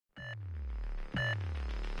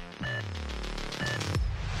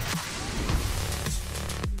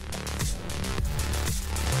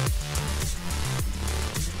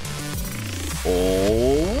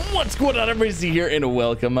What up, everybody? Here, and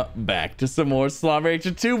welcome back to some more Slaughter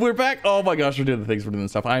Action 2. We're back. Oh my gosh, we're doing the things, we're doing the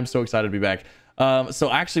stuff. I'm so excited to be back. So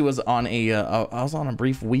I actually was on a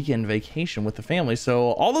brief weekend vacation with the family,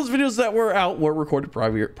 so all those videos that were out were recorded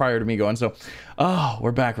prior to me going. So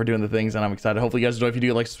we're back, we're doing the things, and I'm excited. Hopefully you guys enjoy. If you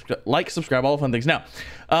do, like, subscribe, all the fun things. Now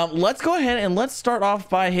let's go ahead and let's start off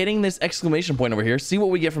by hitting this exclamation point over here, see what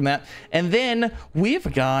we get from that, and then we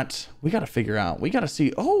gotta figure out, we gotta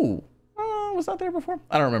see, was that there before?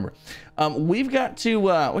 I don't remember. We gotta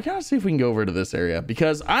see if we can go over to this area,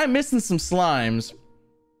 because I'm missing some slimes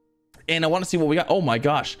and I want to see what we got. Oh my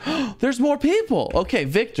gosh, there's more people. Okay,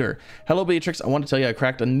 Victor. Hello, Beatrix. I want to tell you I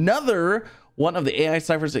cracked another one of the AI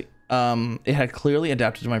ciphers. It had clearly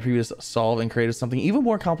adapted to my previous solve and created something even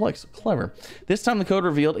more complex. Clever. This time the code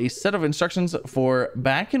revealed a set of instructions for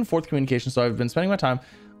back and forth communication, so I've been spending my time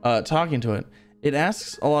talking to it. It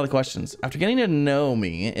asks a lot of questions. After getting to know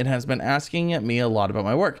me, it has been asking me a lot about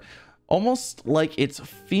my work, almost like it's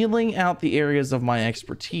feeling out the areas of my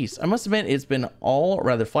expertise. I must admit, it's been all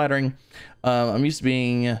rather flattering. I'm used to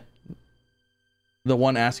being the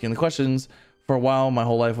one asking the questions. For a while, my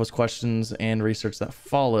whole life was questions and research that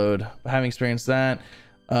followed. But having experienced that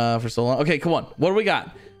for so long. Okay, come on. What do we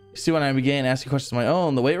got? You see, when I began asking questions of my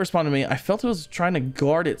own, the way it responded to me, I felt it was trying to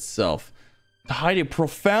guard itself, to hide a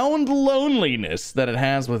profound loneliness that it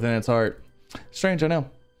has within its heart. Strange, I know.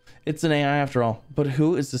 It's an AI after all, but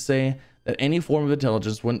who is to say that any form of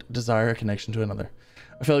intelligence wouldn't desire a connection to another?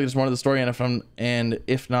 I feel like there's more to the story, and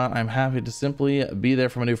if not, I'm happy to simply be there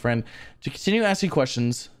for my new friend to continue asking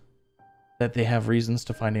questions that they have reasons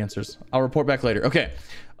to find answers. I'll report back later. Okay,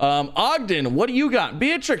 Ogden, what do you got?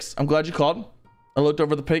 Beatrix, I'm glad you called. I looked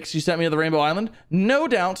over the pics you sent me of the Rainbow Island. No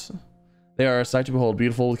doubt they are a sight to behold,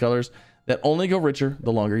 beautiful with colors that only go richer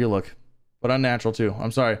the longer you look, but unnatural too.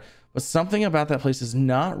 I'm sorry, but something about that place is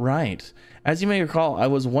not right. As you may recall, I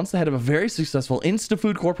was once the head of a very successful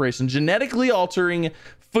insta-food corporation. Genetically altering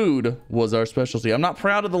food was our specialty. I'm not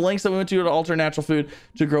proud of the lengths that we went to alter natural food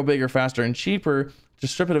to grow bigger, faster, and cheaper, to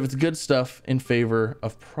strip it of its good stuff in favor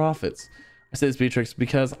of profits. I say this, Beatrix,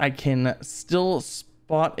 because I can still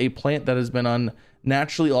spot a plant that has been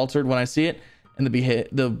unnaturally altered when I see it. And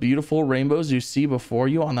the beautiful rainbows you see before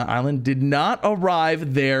you on the island did not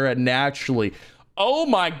arrive there naturally. Oh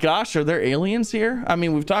my gosh, are there aliens here? I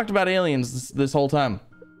mean, we've talked about aliens this whole time.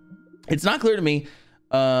 It's not clear to me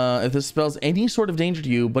if this spells any sort of danger to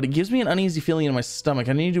you, but it gives me an uneasy feeling in my stomach.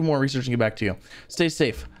 I need to do more research and get back to you. Stay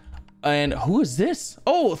safe. And who is this?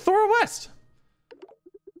 Oh, Thor West.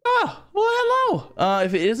 Ah, well, hello.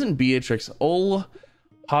 If it isn't Beatrix, old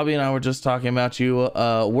Hobby and I were just talking about you.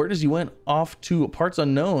 Word as you went off to parts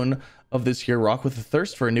unknown of this here rock with a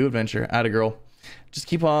thirst for a new adventure. Atta girl. Just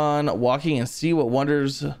keep on walking and see what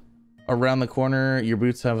wonders around the corner. Your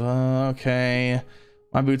boots have okay.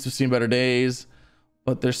 My boots have seen better days,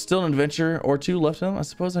 but there's still an adventure or two left in them. I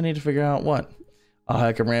suppose I need to figure out what. Oh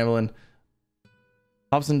heck, I'm rambling.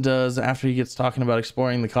 Hobson does after he gets talking about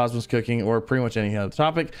exploring the cosmos, cooking, or pretty much any other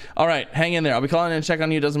topic. All right, hang in there. I'll be calling in and check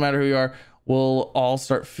on you. Doesn't matter who you are. We'll all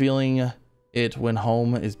start feeling it when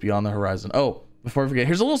home is beyond the horizon. Oh, before I forget,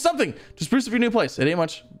 here's a little something to spruce up your new place. It ain't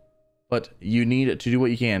much, but you need to do what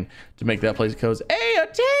you can to make that place cozy. Hey, a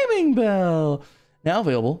taming bell! Now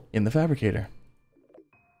available in the fabricator.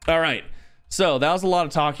 All right, so that was a lot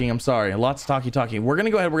of talking. I'm sorry, lots of talking. We're gonna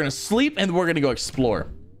go ahead, we're gonna sleep, and we're gonna go explore.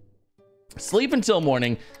 Sleep until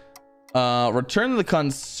morning. Return to the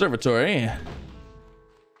conservatory.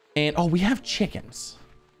 And, oh, we have chickens.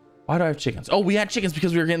 Why do I have chickens? Oh, we had chickens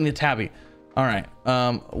because we were getting the tabby. All right.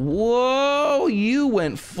 Whoa, you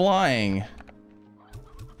went flying.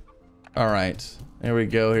 All right. Here we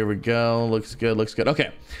go. Looks good.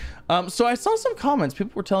 Okay. So I saw some comments.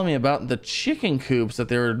 People were telling me about the chicken coops, that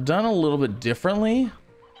they were done a little bit differently.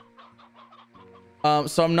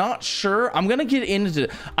 So I'm not sure. I'm gonna get into.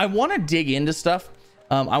 I want to dig into stuff.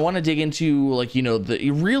 I want to dig into, like, you know,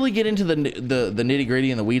 really get into the nitty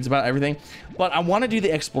gritty and the weeds about everything. But I want to do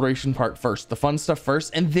the exploration part first, the fun stuff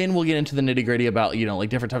first, and then we'll get into the nitty gritty about, you know, like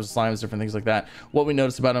different types of slimes, different things like that. What we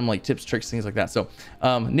noticed about them, like tips, tricks, things like that. So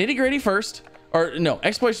nitty gritty first, or no,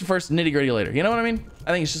 exploration first, nitty gritty later. You know what I mean?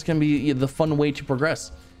 I think it's just gonna be the fun way to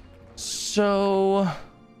progress. So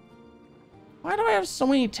why do I have so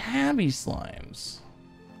many tabby slimes?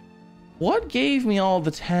 What gave me all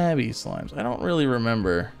the tabby slimes? I don't really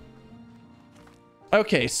remember.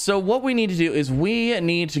 Okay, so what we need to do is we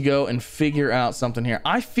need to go and figure out something here.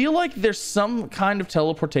 I feel like there's some kind of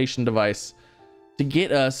teleportation device to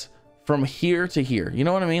get us from here to here. You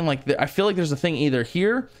know what I mean? Like, I feel like there's a thing either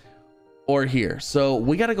here or here. So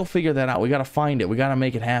we got to go figure that out. We got to find it. We got to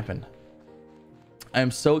make it happen.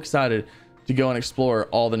 I'm so excited to go and explore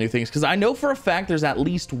all the new things, because I know for a fact there's at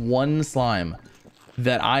least one slime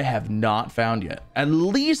that I have not found yet. At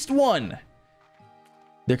least one.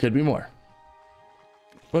 There could be more.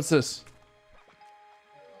 What's this?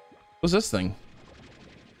 What's this thing?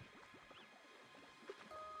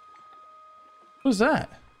 What's that?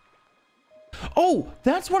 Oh,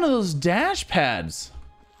 that's one of those dash pads.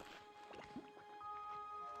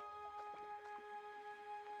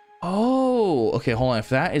 Oh, okay, hold on. If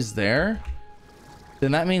that is there,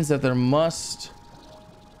 then that means that there must...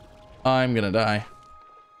 I'm gonna die.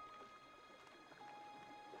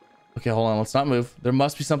 Okay, hold on. Let's not move. There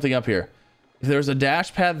must be something up here. If there's a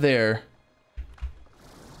dash pad there...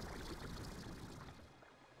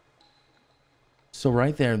 So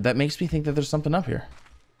right there, that makes me think that there's something up here.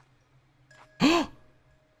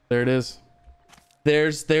 There it is.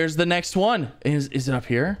 There's the next one. Is it up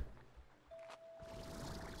here?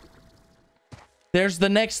 There's the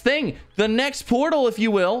next thing. The next portal, if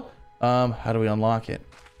you will. How do we unlock it?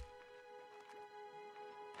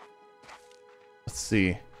 Let's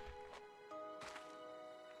see.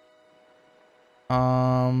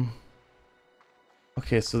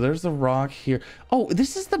 Okay, so there's the rock here. Oh,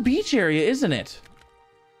 this is the beach area, isn't it?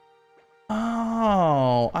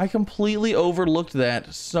 Oh, I completely overlooked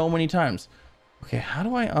that so many times. Okay, how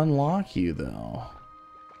do I unlock you though?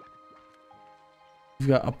 We've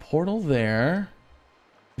got a portal there.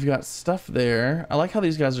 We've got stuff there. I like how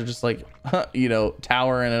these guys are just like, you know,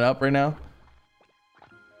 towering it up right now.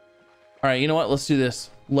 All right, you know what? Let's do this.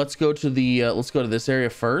 Let's go to the let's go to this area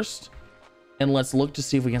first, and let's look to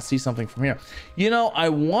see if we can see something from here. You know, I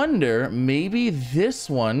wonder, maybe this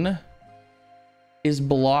one is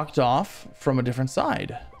blocked off from a different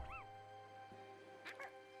side.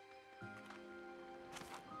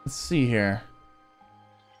 Let's see here.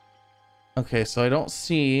 Okay, so I don't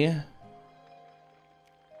see...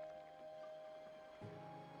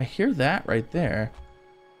 I hear that right there,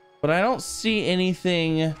 but I don't see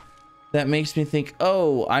anything that makes me think,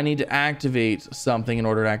 oh, I need to activate something in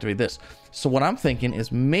order to activate this. So what I'm thinking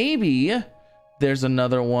is maybe there's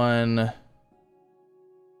another one.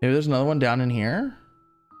 Maybe there's another one down in here.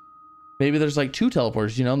 Maybe there's like two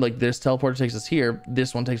teleporters, you know, like this teleporter takes us here.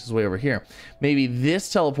 This one takes us way over here. Maybe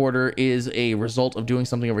this teleporter is a result of doing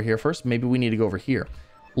something over here first. Maybe we need to go over here.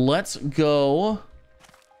 Let's go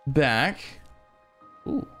back.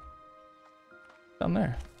 Ooh, down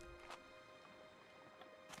there.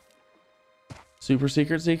 Super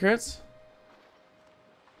secrets.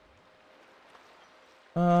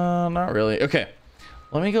 Not really. Okay,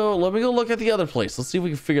 let me go look at the other place. Let's see if we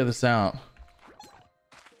can figure this out.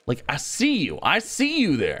 Like, I see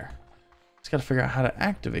you there. Just gotta figure out how to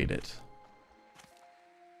activate it.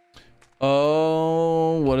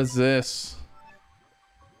 Oh, what is this?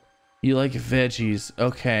 You like veggies?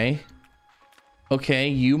 Okay,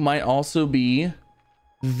 you might also be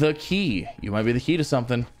the key. You might be the key to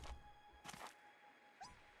something.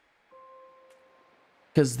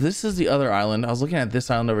 Because this is the other island. I was looking at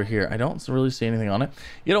this island over here. I don't really see anything on it.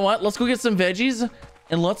 You know what? Let's go get some veggies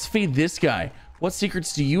and let's feed this guy. What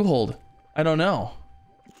secrets do you hold? I don't know.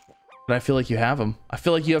 But I feel like you have them. I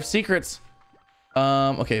feel like you have secrets.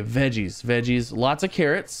 Okay, veggies. Lots of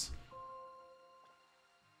carrots.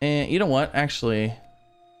 And you know what? Actually,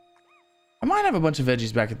 I might have a bunch of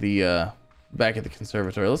veggies back at the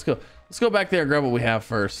conservatory. Let's go back there and grab what we have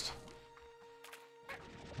first.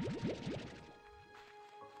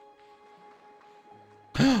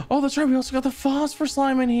 Oh, that's right. We also got the phosphor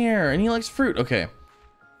slime in here, and he likes fruit. Okay,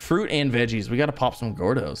 fruit and veggies. We got to pop some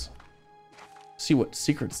Gordos. See what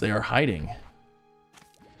secrets they are hiding.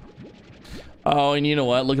 Oh, and you know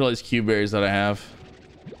what? Look at all these cube berries that I have.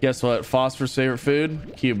 Guess what? Phosphor's favorite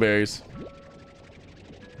food? Cube berries.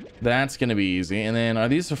 That's gonna be easy. And then are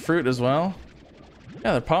these a fruit as well?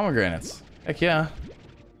 Yeah, they're pomegranates. Heck yeah.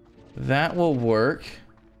 That will work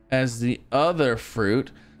as the other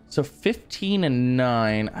fruit. So 15 and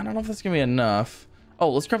 9. I don't know if that's gonna be enough.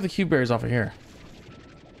 Oh, let's grab the cube berries off of here.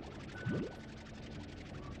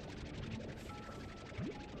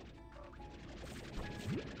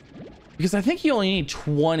 Because I think you only need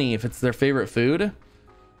 20 if it's their favorite food.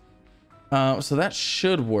 So that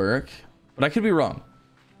should work, but I could be wrong.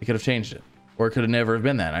 They could have changed it, or it could have never have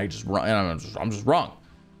been that. I'm just wrong.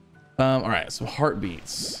 All right, so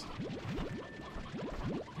heartbeats.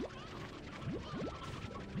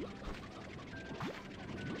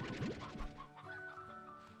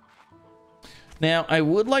 Now, I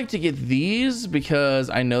would like to get these because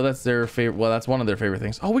I know that's their favorite. Well, that's one of their favorite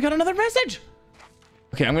things. Oh, we got another message.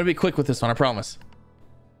 Okay, I'm gonna be quick with this one, I promise.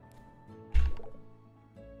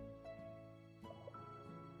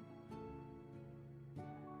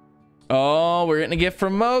 Oh, we're getting a gift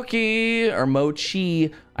from Moki or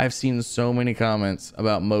Mochi. I've seen so many comments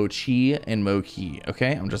about Mochi and Moki.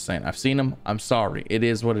 Okay, I'm just saying. I've seen them. I'm sorry. It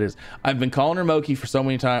is what it is. I've been calling her Moki for so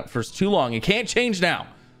many times, for too long. It can't change now,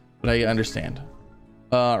 but I understand.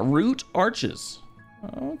 Root arches.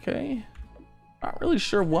 Okay. Not really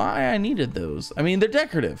sure why I needed those. I mean, they're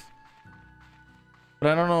decorative,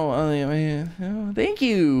 but I don't know. I mean, thank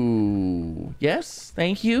you. Yes,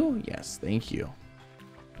 thank you. Yes, thank you.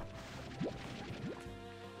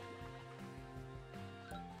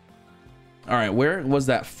 All right, where was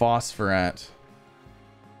that phosphor at?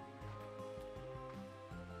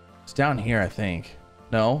 It's down here, I think.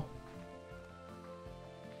 No?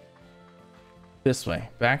 This way.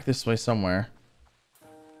 Back this way somewhere.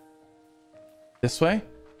 This way?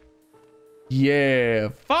 Yeah.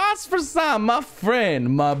 Phosphor sign, my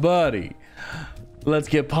friend, my buddy. Let's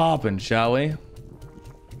get popping, shall we?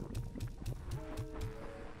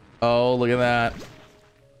 Oh, look at that.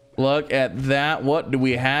 Look at that. What do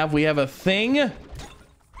we have? We have a thing.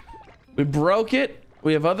 We broke it.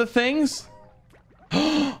 We have other things.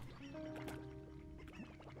 What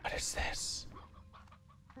is this?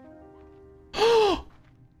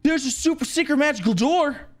 There's a super secret magical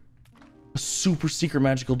door. A super secret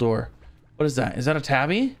magical door. What is that? Is that a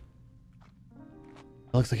tabby?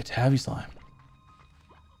 That looks like a tabby slime.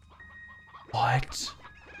 What?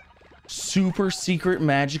 Super secret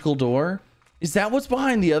magical door? Is that what's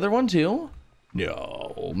behind the other one too?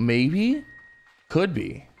 No, maybe. Could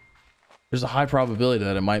be. There's a high probability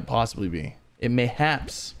that it might possibly be. It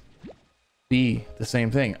mayhaps be the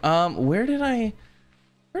same thing. Where did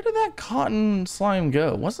that cotton slime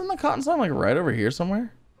go? Wasn't the cotton slime like right over here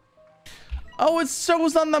somewhere? Oh, it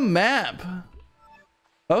shows on the map.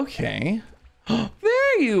 Okay.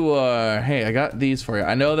 There you are. Hey, I got these for you.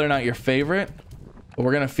 I know they're not your favorite, but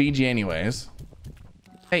we're gonna feed you anyways.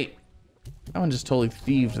 Hey, that one just totally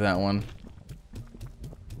thieved that one.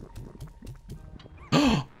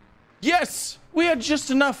 Yes, we had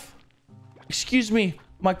just enough. Excuse me,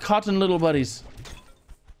 my cotton little buddies.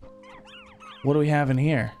 What do we have in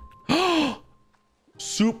here?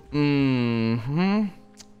 Soup. Mm-hmm.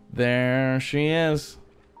 There she is.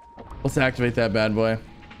 Let's activate that bad boy.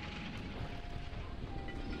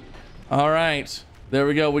 All right, there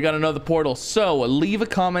we go. We got another portal. So leave a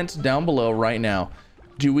comment down below right now.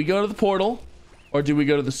 Do we go to the portal or do we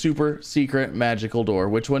go to the super secret magical door?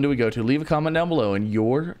 Which one do we go to? Leave a comment down below and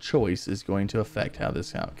your choice is going to affect how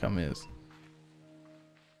this outcome is.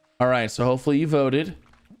 All right, so hopefully you voted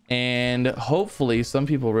and hopefully some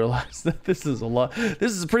people realize that this is a lot.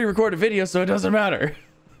 This is a pre-recorded video, so it doesn't matter.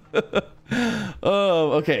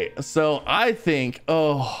 Oh, okay. So I think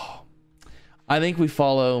we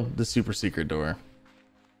follow the super secret door.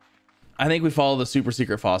 I think we follow the super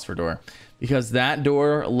secret phosphor door because that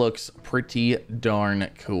door looks pretty darn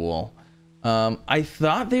cool. I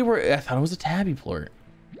thought it was a tabby plort.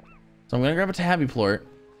 So I'm gonna grab a tabby plort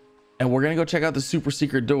and we're gonna go check out the super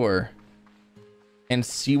secret door and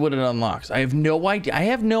see what it unlocks. I have no idea.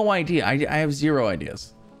 I have zero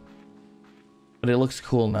ideas. But it looks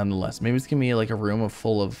cool nonetheless. Maybe it's gonna be like a room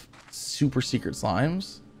full of super secret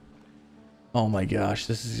slimes. Oh my gosh,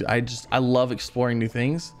 I love exploring new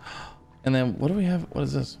things. And then what do we have? What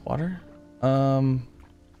is this? Water?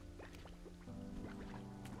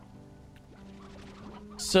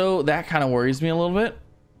 So that kind of worries me a little bit.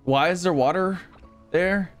 Why is there water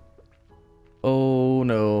there? Oh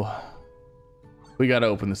no. We gotta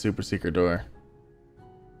open the super secret door.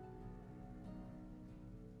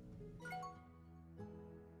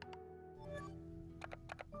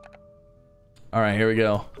 All right, here we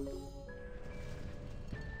go.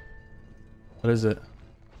 What is it?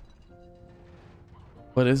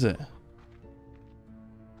 What is it?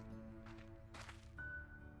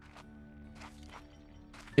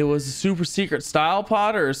 It was a super secret style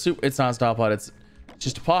pod or a super... It's not a style pod, it's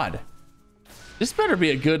just a pod. This better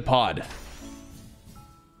be a good pod.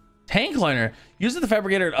 Tank liner. Use the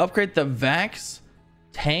fabricator to upgrade the Vax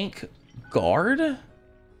tank guard.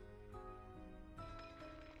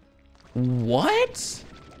 What?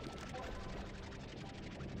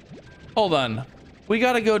 Hold on. We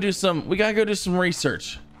gotta go do some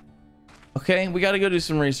research. Okay, we gotta go do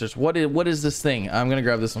some research. What is this thing? I'm gonna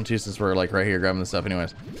grab this one too since we're like right here grabbing this stuff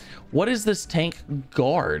anyways. What is this tank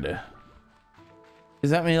guard?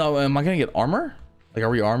 Does that mean, am I gonna get armor? Like, are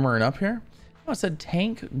we armoring up here? Oh, it said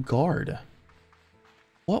tank guard.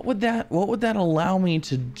 What would that allow me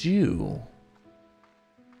to do?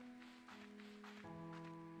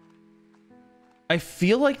 I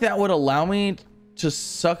feel like that would allow me to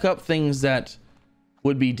suck up things that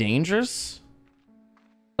would be dangerous.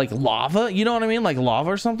 Like lava, you know what I mean? Like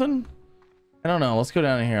lava or something. I don't know. Let's go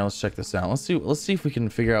down in here. Let's check this out. Let's see if we can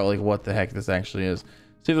figure out like what the heck this actually is.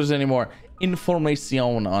 See if there's any more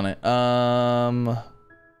information on it.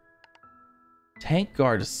 Tank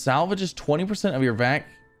guard salvages 20% of your vac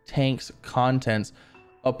tank's contents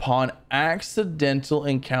upon accidental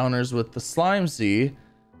encounters with the slime sea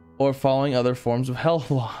or following other forms of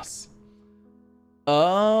health loss.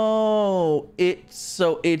 Oh,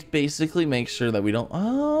 it basically makes sure that we don't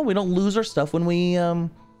lose our stuff when we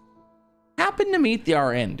happen to meet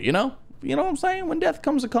our end, you know what I'm saying? When death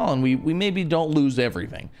comes a calling, we maybe don't lose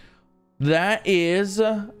everything. That is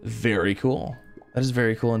very cool. That is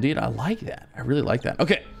very cool indeed. I like that. I really like that.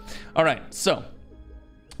 Okay. All right. So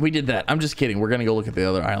we did that. I'm just kidding. We're going to go look at the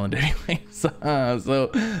other island anyway. So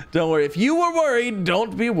don't worry. If you were worried,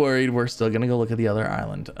 don't be worried. We're still going to go look at the other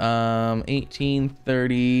island.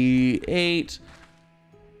 1838.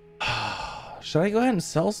 Should I go ahead and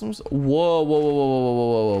sell some? Whoa.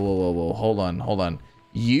 Hold on.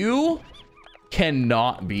 You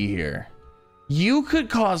cannot be here. You could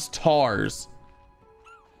cause TARs.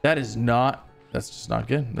 That's just not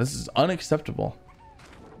good. This is unacceptable.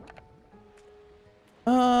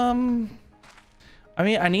 I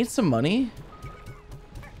mean, I need some money.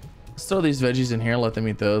 Let's throw these veggies in here. Let them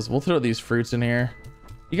eat those. We'll throw these fruits in here.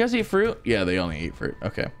 You guys eat fruit? Yeah, they only eat fruit.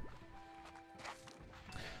 Okay.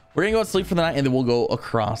 We're gonna go to sleep for the night and then we'll go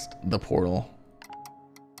across the portal.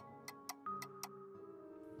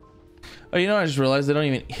 Oh, you know, I just realized they don't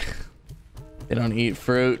even they don't eat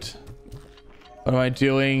fruit. What am I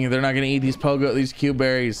doing? They're not gonna eat these cube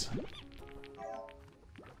berries.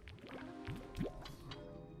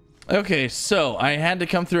 Okay, so I had to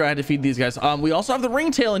come through. I had to feed these guys. We also have the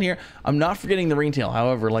ringtail in here. I'm not forgetting the ringtail.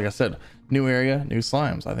 However, like I said, new area, new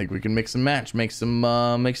slimes. I think we can mix and match, make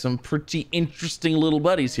some pretty interesting little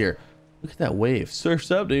buddies here. Look at that wave.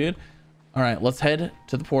 Surf's up, dude. All right, let's head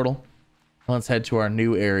to the portal. Let's head to our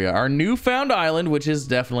new area, our newfound island, which is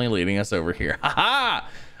definitely leading us over here. Haha!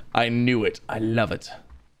 I knew it. I love it.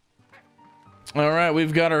 All right,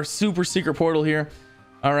 we've got our super secret portal here.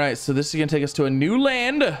 All right, so this is gonna take us to a new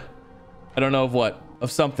land. I don't know of what, of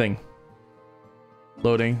something.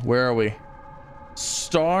 Loading, where are we?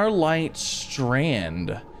 Starlight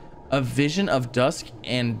Strand. A vision of dusk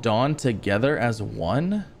and dawn together as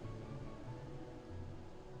one?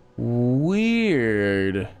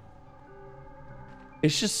 Weird.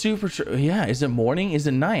 It's just super, yeah, is it morning? Is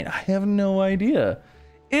it night? I have no idea.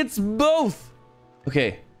 It's both.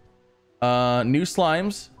 Okay. New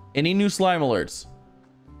slimes. Any new slime alerts?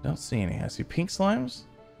 Don't see any. I see pink slimes.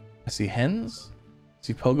 I see hens. I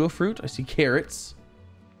see pogo fruit. I see carrots.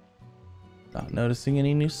 Not noticing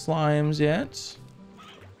any new slimes yet.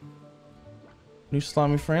 New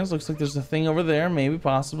slimy friends. Looks like there's a thing over there. Maybe,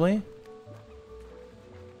 possibly.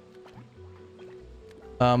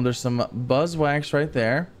 There's some buzz wax right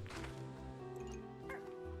there.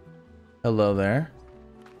 Hello there.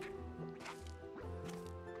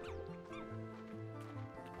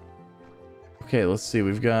 Okay, let's see.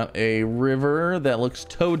 We've got a river that looks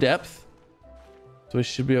toe depth. So it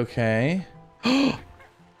should be okay.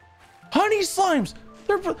 Honey slimes!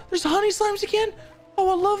 There's honey slimes again? Oh,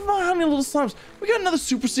 I love my honey little slimes. We got another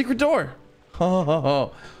super secret door.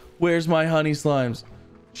 Oh, where's my honey slimes?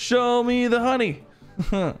 Show me the honey.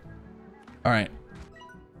 All right.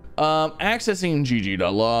 Accessing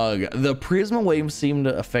gg.log. The prisma waves seem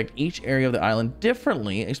to affect each area of the island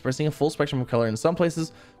differently, expressing a full spectrum of color in some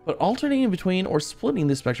places, but alternating between or splitting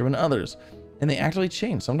the spectrum in others. And they actually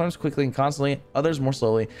change, sometimes quickly and constantly, others more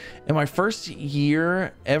slowly. In my first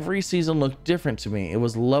year, every season looked different to me. It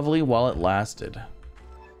was lovely while it lasted.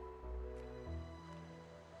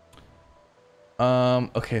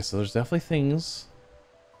 Okay, so there's definitely things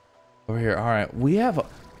over here. All right, we have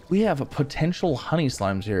a potential honey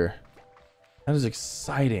slimes here. That is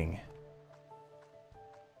exciting.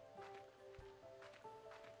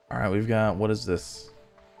 All right, we've got, what is this?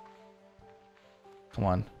 Come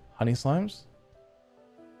on, honey slimes?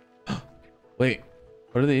 Wait,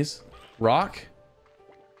 what are these? Rock?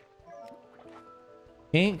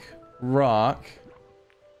 Pink rock.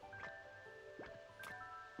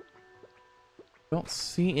 Don't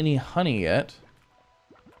see any honey yet.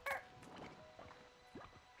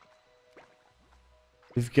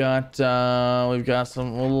 We've got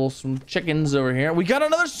some chickens over here. We got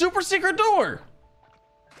another super secret door.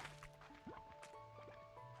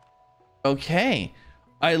 Okay,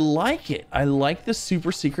 I like it. I like the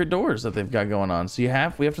super secret doors that they've got going on. So we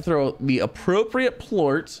have to throw the appropriate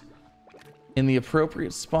plort in the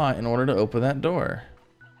appropriate spot in order to open that door.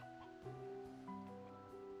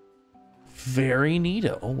 Very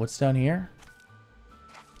neato. Oh, what's down here?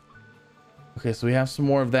 Okay, so we have some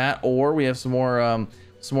more of that, or we have some more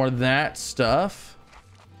of that stuff.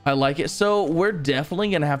 I like it. So we're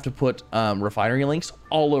definitely gonna have to put refinery links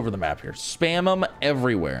all over the map here. Spam them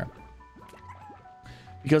everywhere,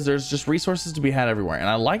 because there's just resources to be had everywhere. And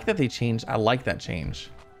I like that they changed. I like that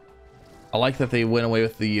change. I like that they went away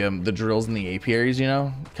with the drills and the apiaries, you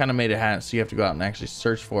know, kind of made it so you have to go out and actually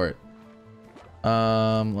search for it.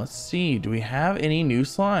 Let's see, do we have any new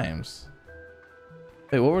slimes?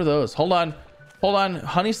 Wait, what were those? Hold on,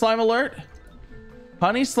 honey slime alert,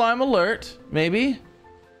 maybe.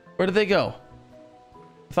 Where did they go?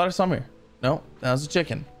 I thought I saw them here. No, that was a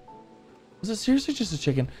chicken. Was it seriously just a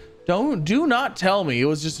chicken? Do not tell me it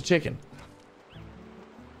was just a chicken.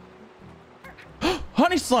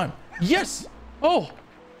 Honey slime, yes. Oh,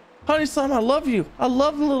 honey slime, I love you. I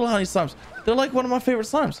love the little honey slimes. They're like one of my favorite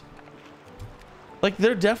slimes. Like,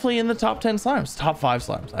 they're definitely in the top 10 slimes, top 5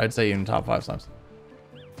 slimes. I'd say even top 5 slimes.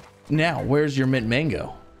 Now, where's your mint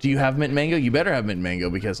mango? Do you have mint mango? You better have mint mango,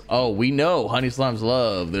 because, oh, we know honey slimes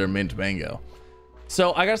love their mint mango.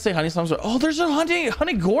 So I gotta say, honey slimes are, oh, there's a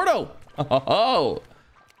honey gordo. Oh,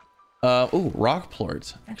 ooh, rock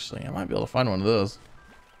plort. Actually, I might be able to find one of those.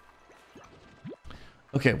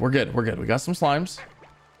 Okay, we're good. We got some slimes.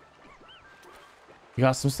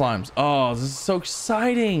 Oh, this is so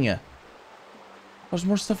exciting. There's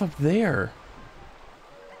more stuff up there.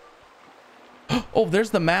 Oh, there's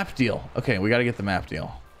the map deal. Okay, we got to get the map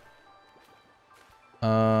deal.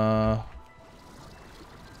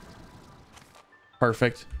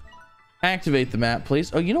 Perfect. Activate the map,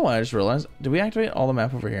 please. Oh, you know what? I just realized. Did we activate all the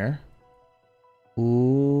map over here?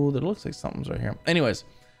 Ooh, that looks like something's right here. Anyways, all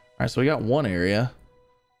right, so we got one area.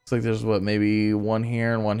 Looks like there's what, maybe one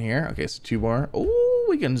here and one here. Okay, so 2 more. Ooh,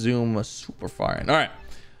 we can zoom super far in. All right.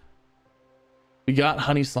 We got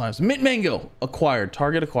honey slimes. Mint mango acquired.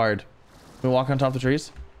 Target acquired. Can we walk on top of the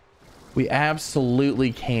trees? We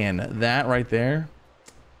absolutely can. That right there.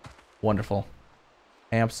 Wonderful.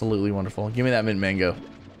 Absolutely wonderful. Give me that mint mango.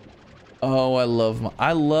 Oh, I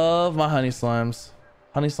love my honey slimes.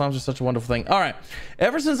 Honey slimes are such a wonderful thing. All right.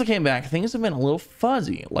 Ever since I came back, things have been a little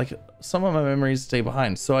fuzzy. Like, some of my memories stay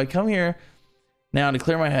behind. So I come here now to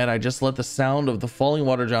clear my head. I just let the sound of the falling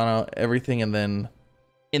water drown out everything, and then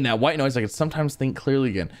in that white noise, I could sometimes think clearly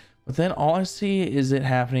again. But then all I see is it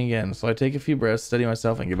happening again. So I take a few breaths, steady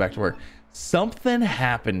myself, and get back to work. Something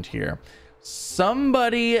happened here.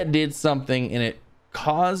 Somebody did something, and it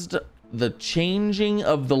caused the changing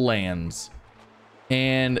of the lands.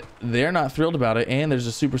 And they're not thrilled about it. And there's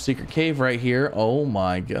a super secret cave right here. Oh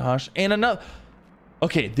my gosh. And another.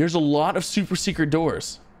 Okay, there's a lot of super secret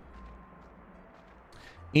doors.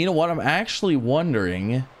 You know what I'm actually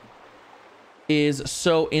wondering is,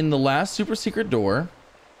 so in the last super secret door,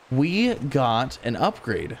 we got an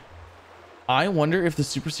upgrade. I wonder if the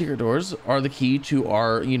super secret doors are the key to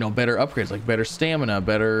our, you know, better upgrades, like better stamina,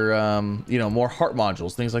 better, you know, more heart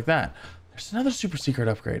modules, things like that. There's another super secret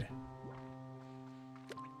upgrade.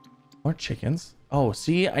 More chickens. Oh,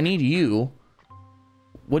 see, I need you.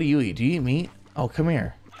 What do you eat? Do you eat meat? Oh, come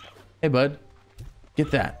here. Hey, bud. Get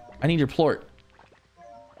that. I need your plort.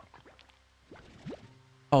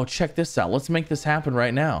 Oh, check this out. Let's make this happen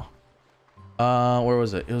right now. Where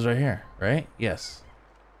was it? It was right here, right? Yes.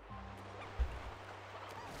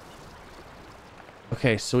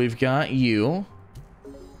 Okay, so we've got you.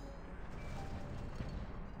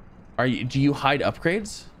 Do you hide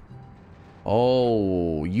upgrades?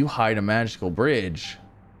 Oh, you hide a magical bridge.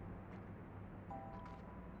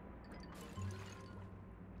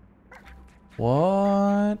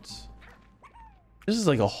 What? This is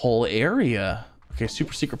like a whole area. Okay,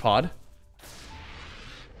 super secret pod.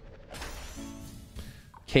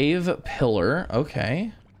 Cave pillar.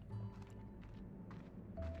 Okay.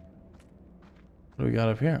 What do we got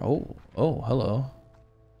up here? Oh, hello.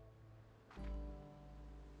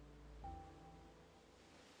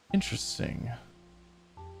 Interesting.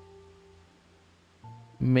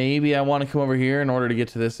 Maybe I want to come over here in order to get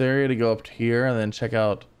to this area, to go up to here and then check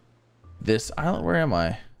out this island. Where am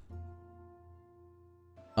I?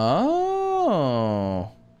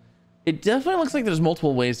 Oh, it definitely looks like there's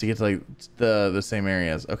multiple ways to get to like the same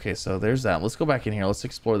areas. Okay, so there's that. Let's go back in here. Let's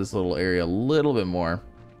explore this little area a little bit more.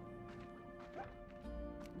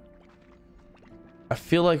 I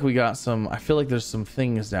feel like there's some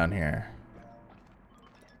things down here.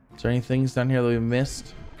 Is there any things down here that we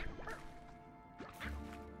missed?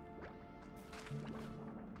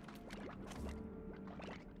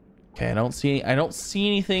 Okay, I don't see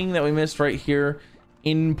anything that we missed right here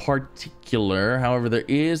in particular. However, there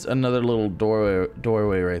is another little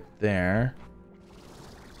doorway right there.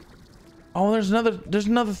 Oh, there's another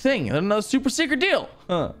thing. There's another super secret deal.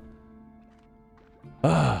 Huh.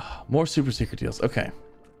 More super secret deals. Okay.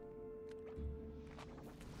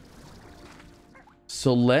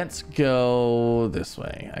 So let's go this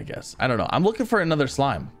way, I guess. I don't know. I'm looking for another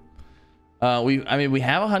slime. I mean, we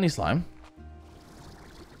have a honey slime.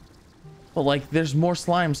 But like, there's more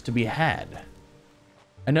slimes to be had.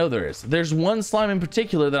 I know there is. There's one slime in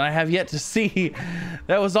particular that I have yet to see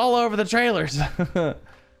that was all over the trailers. And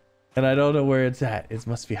I don't know where it's at. It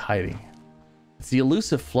must be hiding. It's the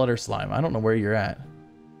elusive flutter slime. I don't know where you're at.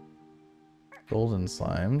 Golden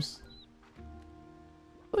slimes. I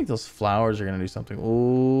feel like those flowers are going to do something.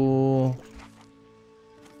 Ooh.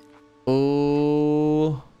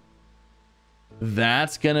 Ooh.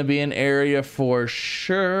 That's going to be an area for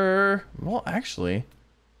sure. Well, actually,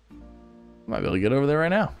 I might be able to get over there right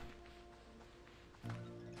now.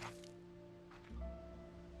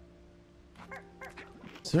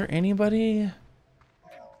 Is there anybody?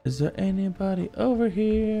 Is there anybody over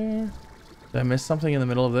here? Did I miss something in the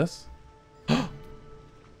middle of this? I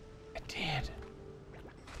did.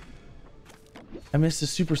 I missed a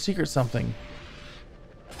super secret something.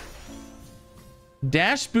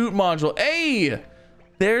 Dash boot module. Hey,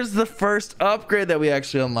 there's the first upgrade that we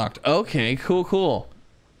actually unlocked. Okay, cool, cool.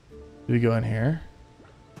 Do we go in here?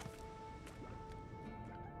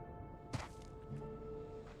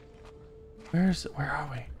 Where is it? Where are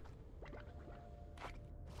we?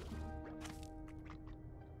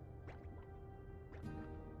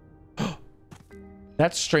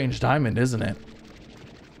 That's strange diamond, isn't it?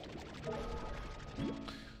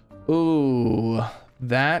 Ooh,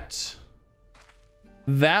 that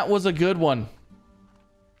was a good one.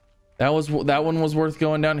 That one was worth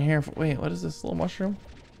going down here for. Wait, what is this little mushroom?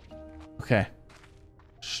 Okay.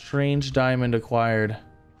 Strange diamond acquired.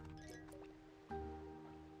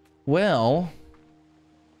 Well,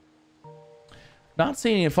 not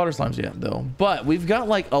seeing any flutter slimes yet though, but we've got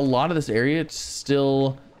like a lot of this area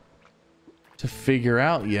still to figure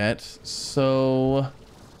out yet. So,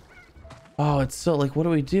 oh, it's still like, what do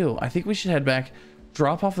we do? I think we should head back,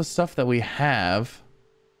 drop off the stuff that we have,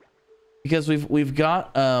 because we've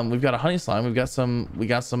got a honey slime, we got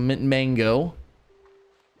some mint mango,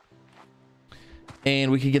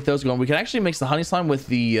 and we could get those going. We can actually mix the honey slime with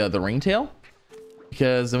the ringtail,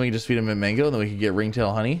 because then we can just feed them mint mango, and then we can get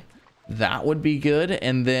ringtail honey. That would be good,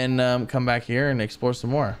 and then come back here and explore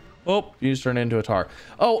some more. Oh, you just turned into a tar.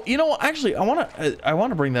 Oh, you know, actually, I want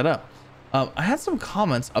to bring that up. I had some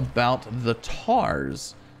comments about the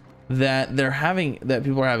tars that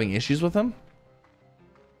people are having issues with them.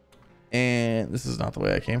 And this is not the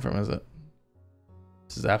way I came from, is it?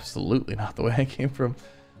 This is absolutely not the way I came from.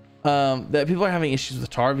 That people are having issues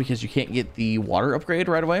with tar because you can't get the water upgrade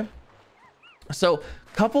right away. So,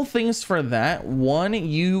 couple things for that. One,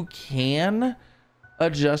 you can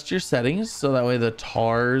adjust your settings so that way the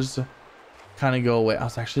tars kind of go away. I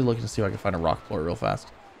was actually looking to see if I can find a rock floor real fast.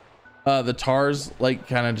 The tars like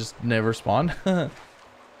kind of just never spawn.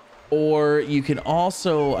 Or you can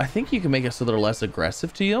also, I think you can make it so they're less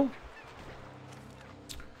aggressive to you,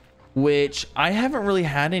 which I haven't really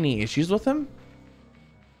had any issues with them,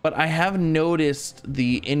 but I have noticed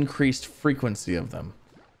the increased frequency of them.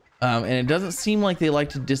 And it doesn't seem like they like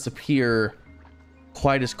to disappear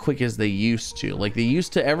quite as quick as they used to. Like they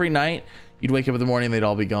used to, every night you'd wake up in the morning, they'd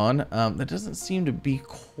all be gone. That doesn't seem to be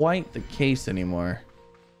quite the case anymore.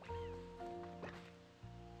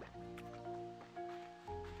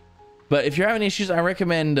 But if you're having issues, I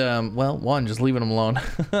recommend, well, one, just leaving them alone.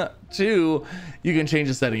 Two, you can change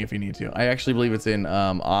the setting if you need to. I actually believe it's in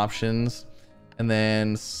options, and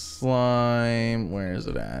then slime, where is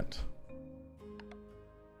it at?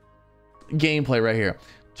 Gameplay right here.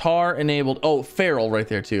 Tar enabled. Oh, feral right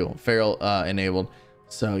there too. Feral enabled.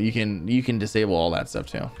 So you can disable all that stuff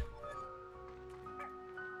too.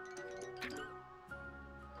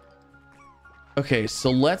 Okay, so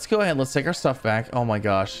let's go ahead. Let's take our stuff back. Oh my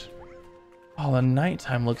gosh. Oh, the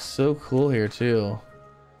nighttime looks so cool here too.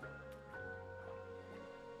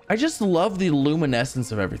 I just love the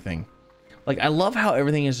luminescence of everything. Like I love how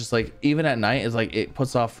everything is just like, even at night, is like it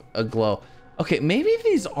puts off a glow. Okay, maybe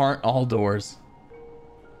these aren't all doors.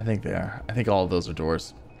 I think they are. I think all of those are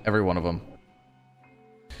doors. Every one of them.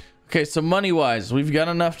 Okay, so money-wise, we've got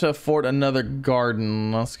enough to afford another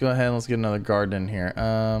garden. Let's go ahead and let's get another garden in here.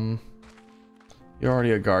 You're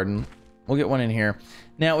already a garden. We'll get one in here.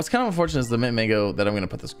 Now, what's kind of unfortunate is the mint mango that I'm going to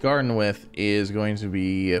put this garden with is going to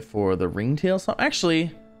be for the ringtail. So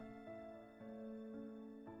actually,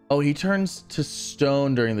 oh, he turns to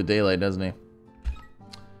stone during the daylight, doesn't he?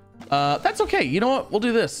 That's okay. You know what? We'll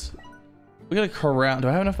do this. We got a corral. Do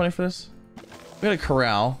I have enough money for this? We got a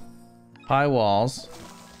corral. High walls.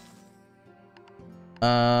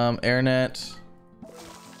 Air net.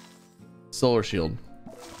 solar shield.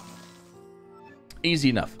 Easy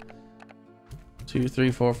enough. 2,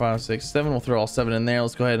 3, 4, 5, 6, 7. We'll throw all 7 in there.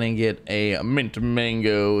 Let's go ahead and get a mint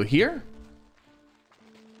mango here.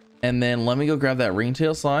 And then let me go grab that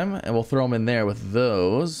ringtail slime and we'll throw him in there with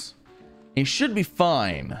those. He should be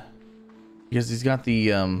fine because he's got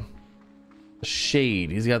the shade.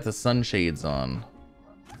 He's got the sunshades on.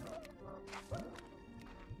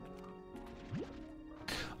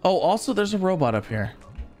 Oh, also there's a robot up here.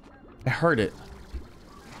 I heard it.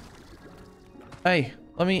 Hey,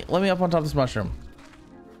 let me up on top of this mushroom.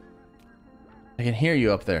 I can hear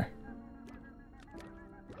you up there.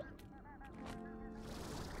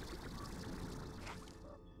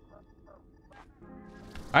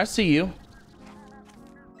 I see you.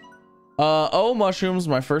 Oh, mushrooms,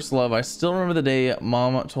 my first love. I still remember the day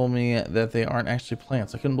Mom told me that they aren't actually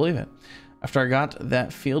plants. I couldn't believe it. After I got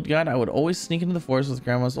that field guide, I would always sneak into the forest with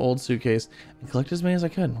Grandma's old suitcase and collect as many as I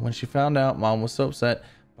could. When she found out, Mom was so upset,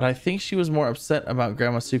 but I think she was more upset about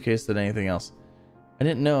Grandma's suitcase than anything else. I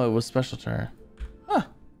didn't know it was special to her. Huh.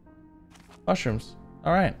 Mushrooms.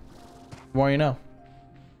 All right. The more you know.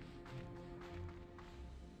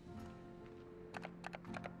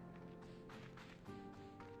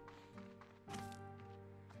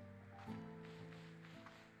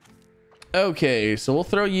 Okay, so we'll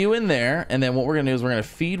throw you in there, and then what we're gonna do is we're gonna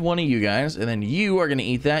feed one of you guys, and then you are gonna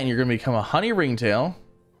eat that, and you're gonna become a honey ringtail.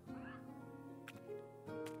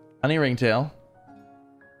 Honey ringtail.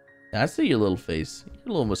 I see your little face. You're a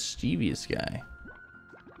little mischievous guy.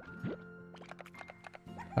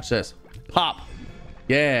 Watch this. Pop.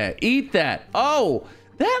 Yeah, eat that. Oh,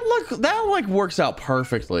 that like works out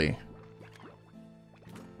perfectly.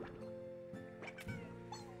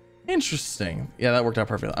 Interesting. Yeah, that worked out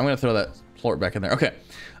perfectly. I'm gonna throw that plort back in there. Okay,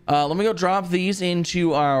 let me go drop these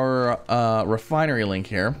into our refinery link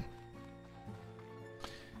here,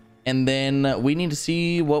 and then we need to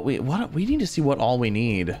see what we need to see what all we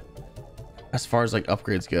need as far as like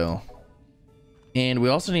upgrades go, and we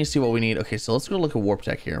also need to see what we need. Okay, so let's go look at warp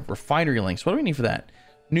tech here. Refinery links. What do we need for that?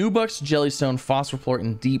 Nubucks, jellystone, phosphor plort,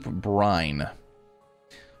 and deep brine.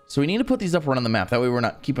 So we need to put these up around the map. That way we're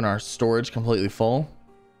not keeping our storage completely full.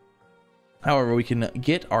 However, we can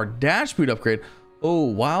get our dash boot upgrade. Oh,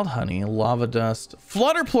 wild honey, lava dust,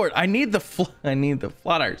 flutter plort. I need the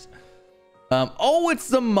flutters. Oh, it's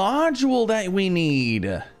the module that we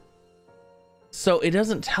need. So it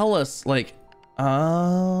doesn't tell us like,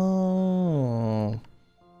 oh,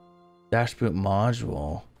 dash boot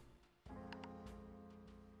module.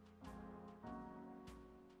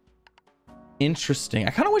 Interesting. I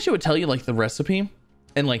kind of wish it would tell you like the recipe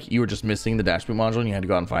and like you were just missing the dash boot module and you had to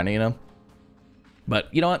go out and find it, you know?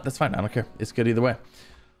 But you know what? That's fine. I don't care. It's good either way.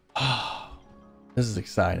 This is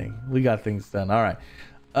exciting. We got things done. All right.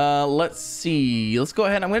 Let's see. Let's go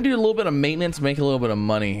ahead. I'm going to do a little bit of maintenance, make a little bit of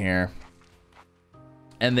money here.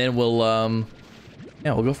 And then we'll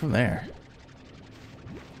we'll go from there.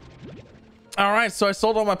 All right. So I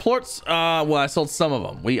sold all my plorts. Well, I sold some of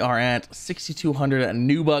them. We are at 6,200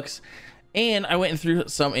 new bucks. And I went and threw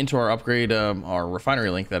some into our upgrade, our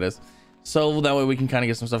refinery link, that is. So that way we can kind of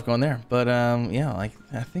get some stuff going there. But yeah, like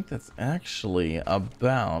I think that's actually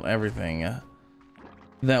about everything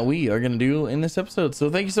that we are gonna do in this episode.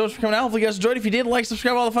 So thank you so much for coming out. Hopefully you guys enjoyed. If you did, like,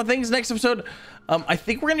 subscribe, all the fun things. Next episode, I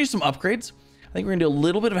think we're gonna do some upgrades. I think we're gonna do a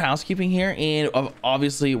little bit of housekeeping here, and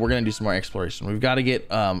obviously we're gonna do some more exploration. We've got to get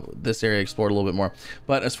this area explored a little bit more.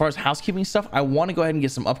 But as far as housekeeping stuff, I want to go ahead and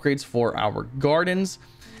get some upgrades for our gardens,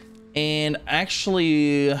 and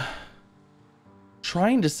actually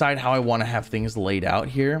try and decide how I want to have things laid out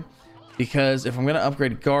here, because if I'm going to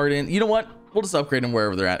upgrade a garden, you know what, we'll just upgrade them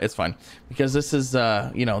wherever they're at. It's fine, because this is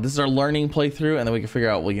you know, this is our learning playthrough, and then we can figure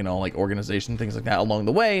out, well, you know, like organization, things like that along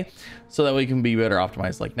the way, so that we can be better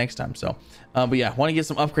optimized like next time. So but yeah, want to get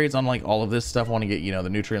some upgrades on like all of this stuff. Want to get, you know, the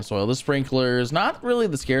nutrient soil, the sprinklers, not really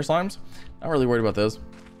the scare slimes, not really worried about those.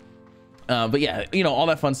 But yeah, you know, all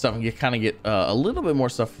that fun stuff, and you kind of get a little bit more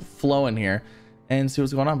stuff flowing here and see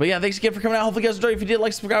what's going on. But yeah, thanks again for coming out. Hopefully you guys enjoyed. If you did,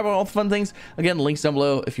 like, subscribe, all the fun things. Again, links down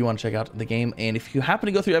below if you want to check out the game. And if you happen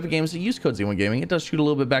to go through Epic Games, use code Z1 Gaming. It does shoot a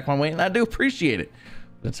little bit back my way, and I do appreciate it.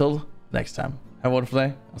 But until next time, have a wonderful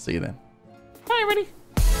day. I'll see you then. Bye, everybody.